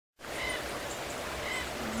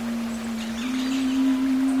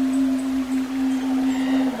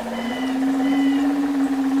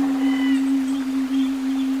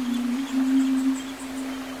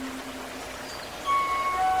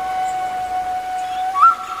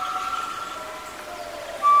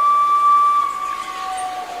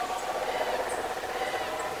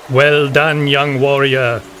Well done, young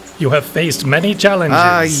warrior. You have faced many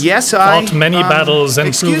challenges. Yes, fought many battles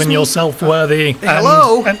and proven yourself worthy.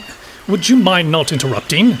 Hello? And would you mind not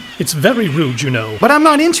interrupting? It's very rude, you know. But I'm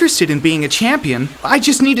not interested in being a champion. I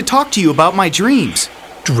just need to talk to you about my dreams.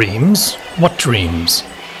 Dreams? What dreams?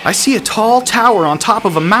 I see a tall tower on top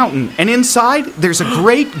of a mountain, and inside there's a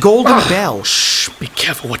great golden bell. Shh, be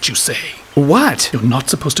careful what you say. What? You're not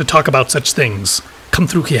supposed to talk about such things. Come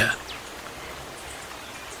through here.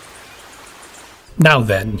 Now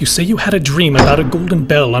then, you say you had a dream about a golden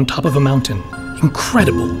bell on top of a mountain.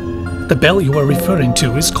 Incredible. The bell you are referring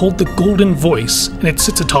to is called the Golden Voice, and it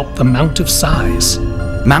sits atop the Mount of Sighs.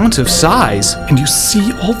 Mount of Sighs? And you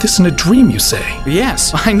see all this in a dream, you say?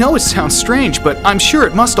 Yes, I know it sounds strange, but I'm sure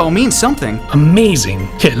it must all mean something. Amazing.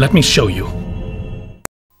 Here, let me show you.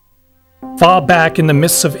 Far back in the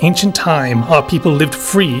mists of ancient time, our people lived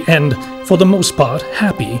free and, for the most part,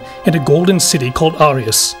 happy in a golden city called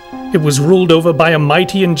Arius. It was ruled over by a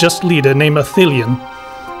mighty and just leader named Athelion.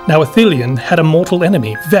 Now Athelion had a mortal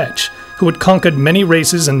enemy, Vetch, who had conquered many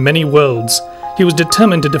races and many worlds. He was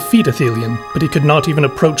determined to defeat Athelion, but he could not even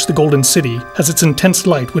approach the Golden City, as its intense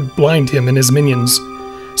light would blind him and his minions.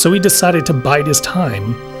 So he decided to bide his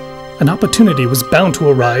time. An opportunity was bound to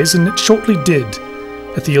arise, and it shortly did.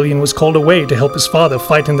 Athelion was called away to help his father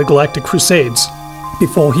fight in the Galactic Crusades.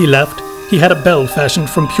 Before he left, he had a bell fashioned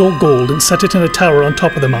from pure gold and set it in a tower on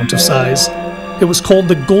top of the Mount of Sighs. It was called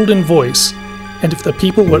the Golden Voice, and if the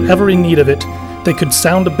people were ever in need of it, they could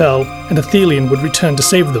sound a bell and Athelion would return to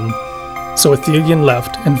save them. So Athelion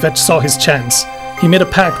left, and Vetch saw his chance. He made a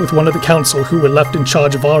pact with one of the council who were left in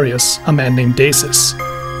charge of Arius, a man named Dacis.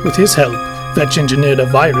 With his help, Vetch engineered a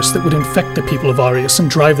virus that would infect the people of Arius and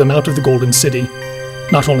drive them out of the Golden City.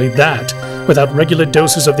 Not only that, without regular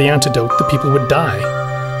doses of the antidote, the people would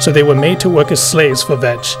die. So they were made to work as slaves for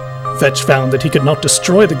Vetch. Vetch found that he could not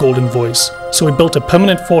destroy the Golden Voice, so he built a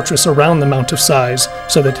permanent fortress around the Mount of Sighs,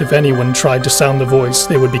 so that if anyone tried to sound the voice,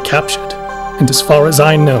 they would be captured. And as far as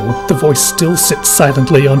I know, the voice still sits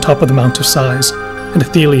silently on top of the Mount of Sighs, and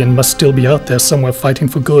Athelion must still be out there somewhere fighting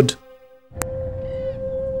for good.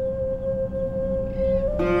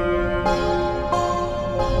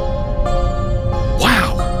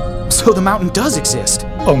 Wow! So the mountain does exist?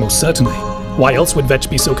 Almost certainly. Why else would Vetch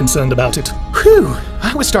be so concerned about it? Whew!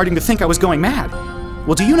 I was starting to think I was going mad.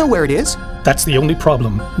 Well, do you know where it is? That's the only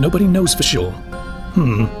problem. Nobody knows for sure.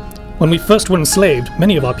 When we first were enslaved,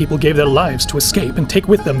 many of our people gave their lives to escape and take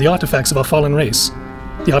with them the artifacts of our fallen race.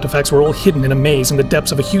 The artifacts were all hidden in a maze in the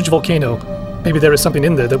depths of a huge volcano. Maybe there is something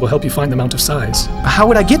in there that will help you find the Mount of Sighs. How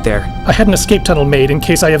would I get there? I had an escape tunnel made in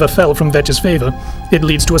case I ever fell from Vetch's favor. It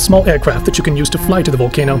leads to a small aircraft that you can use to fly to the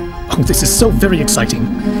volcano. Oh, this is so very exciting.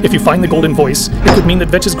 If you find the Golden Voice, it could mean that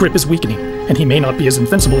Vetch's grip is weakening, and he may not be as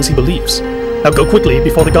invincible as he believes. Now go quickly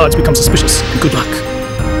before the guards become suspicious, and good luck.